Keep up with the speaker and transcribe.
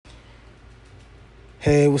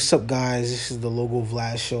Hey, what's up, guys? This is the Logo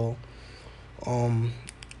Vlad Show. Um,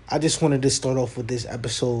 I just wanted to start off with this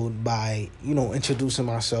episode by, introducing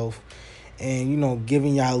myself and,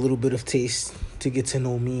 giving y'all a little bit of taste to get to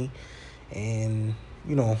know me and,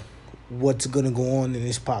 what's going to go on in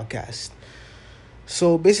this podcast.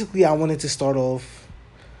 So basically, I wanted to start off.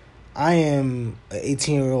 I am an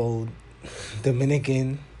 18-year-old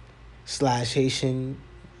Dominican slash Haitian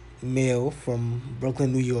male from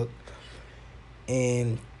Brooklyn, New York.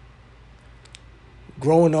 And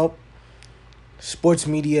growing up, sports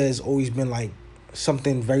media has always been like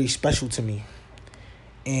something very special to me.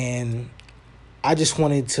 And I just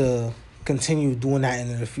wanted to continue doing that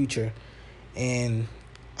in the future. And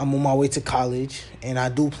I'm on my way to college, and I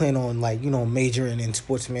do plan on majoring in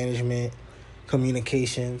sports management,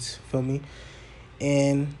 communications, feel me?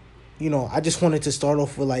 And I just wanted to start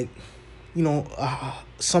off with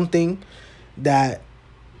something that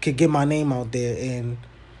could get my name out there and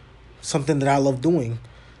something that I love doing.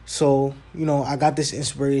 So, I got this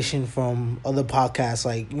inspiration from other podcasts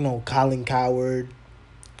like, Colin Coward,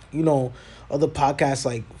 other podcasts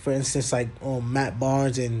like, for instance, Matt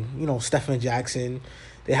Barnes and, Stephen Jackson.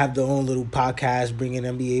 They have their own little podcast bringing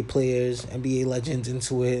NBA players, NBA legends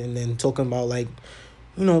into it, and then talking about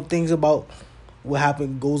things about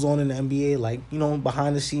what goes on in the NBA,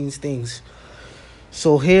 behind the scenes things.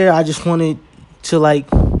 So here I just wanted to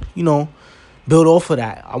build off of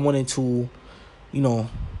that. I wanted to,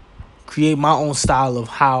 create my own style of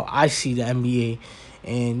how I see the NBA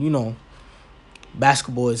and,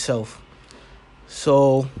 basketball itself.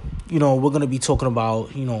 So, we're going to be talking about,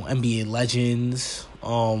 NBA legends,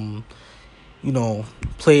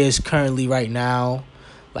 players currently right now,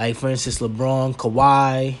 like, for instance, LeBron,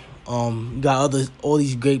 Kawhi, you got all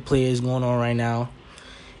these great players going on right now.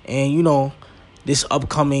 And, this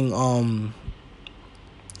upcoming,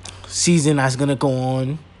 season that's going to go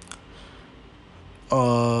on,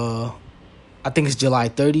 I think it's July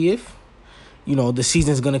 30th. The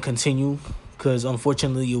season's going to continue because,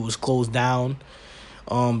 unfortunately, it was closed down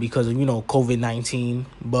because of, COVID-19.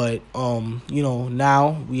 But,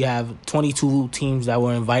 now we have 22 teams that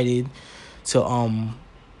were invited to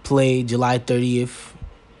play July 30th,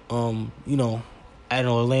 at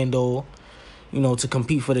Orlando, to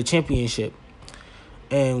compete for the championship.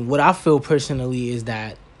 And what I feel personally is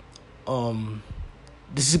that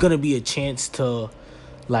this is going to be a chance to,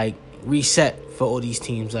 reset for all these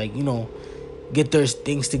teams. Get their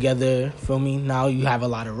things together, feel me? Now you have a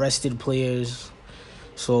lot of rested players.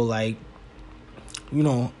 So,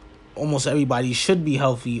 almost everybody should be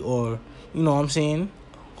healthy or, what I'm saying?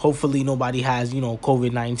 Hopefully nobody has,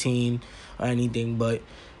 COVID-19 or anything. But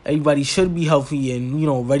everybody should be healthy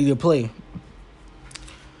and, ready to play.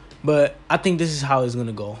 But I think this is how it's going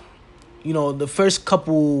to go. The first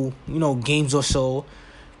couple, games or so,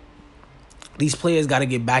 these players got to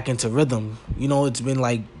get back into rhythm. It's been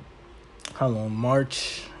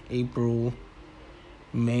March, April,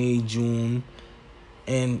 May, June,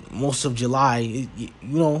 and most of July.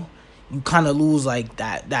 You kind of lose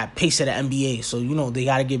that pace of the NBA. So, they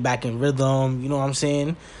got to get back in rhythm. You know what I'm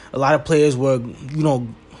saying? A lot of players were,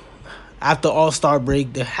 after All-Star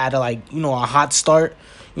break, they had a hot start.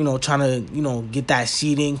 Trying to, get that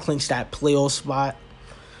seeding, clinch that playoff spot.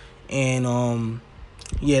 And,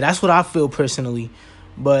 that's what I feel personally.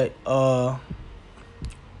 But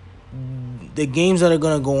the games that are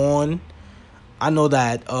going to go on, I know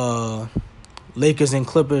that Lakers and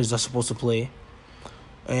Clippers are supposed to play.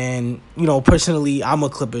 And, personally, I'm a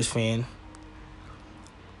Clippers fan.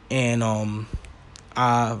 And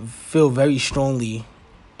I feel very strongly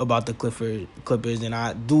about the Clippers, and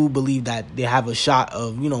I do believe that they have a shot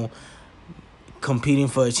of, competing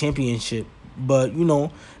for a championship. But,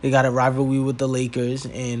 they got a rivalry with the Lakers,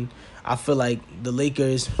 and I feel like the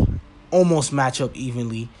Lakers almost match up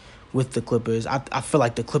evenly with the Clippers. I feel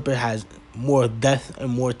like the Clipper has more depth and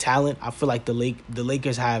more talent. I feel like the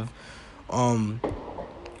Lakers have LeBron,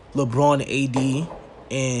 AD,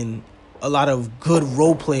 and a lot of good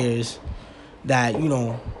role players that,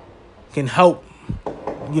 can help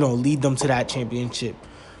lead them to that championship.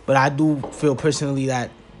 But I do feel personally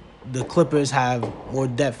that the Clippers have more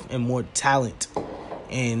depth and more talent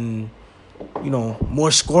and,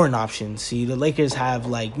 more scoring options. See, the Lakers have,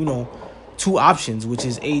 two options, which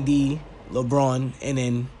is AD, LeBron, and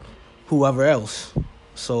then whoever else.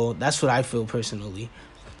 So that's what I feel personally.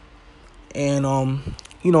 And,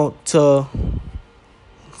 to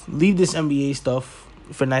leave this NBA stuff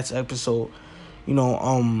for next episode,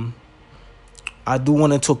 I do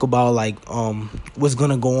want to talk about what's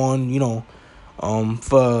gonna go on,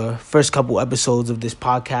 for first couple episodes of this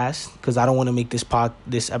podcast, because I don't want to make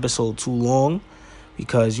this episode too long.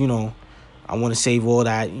 because I want to save all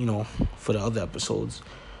that for the other episodes.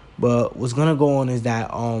 But what's gonna go on is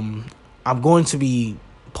that I'm going to be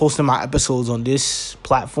posting my episodes on this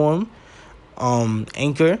platform,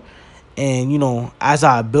 Anchor, and as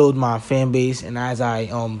I build my fan base and as I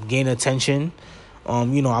gain attention,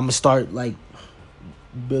 I'm gonna start like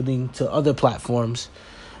building to other platforms.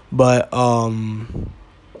 But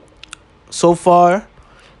so far,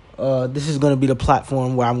 this is gonna be the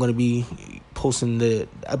platform where I'm gonna be posting the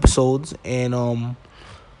episodes, and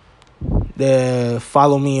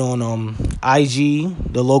follow me on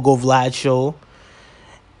IG, the Logo Vlad Show,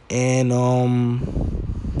 and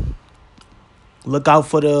look out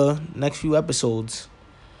for the next few episodes.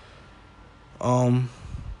 I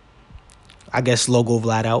guess Logo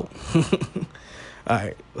Vlad out. All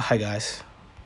right, hi guys.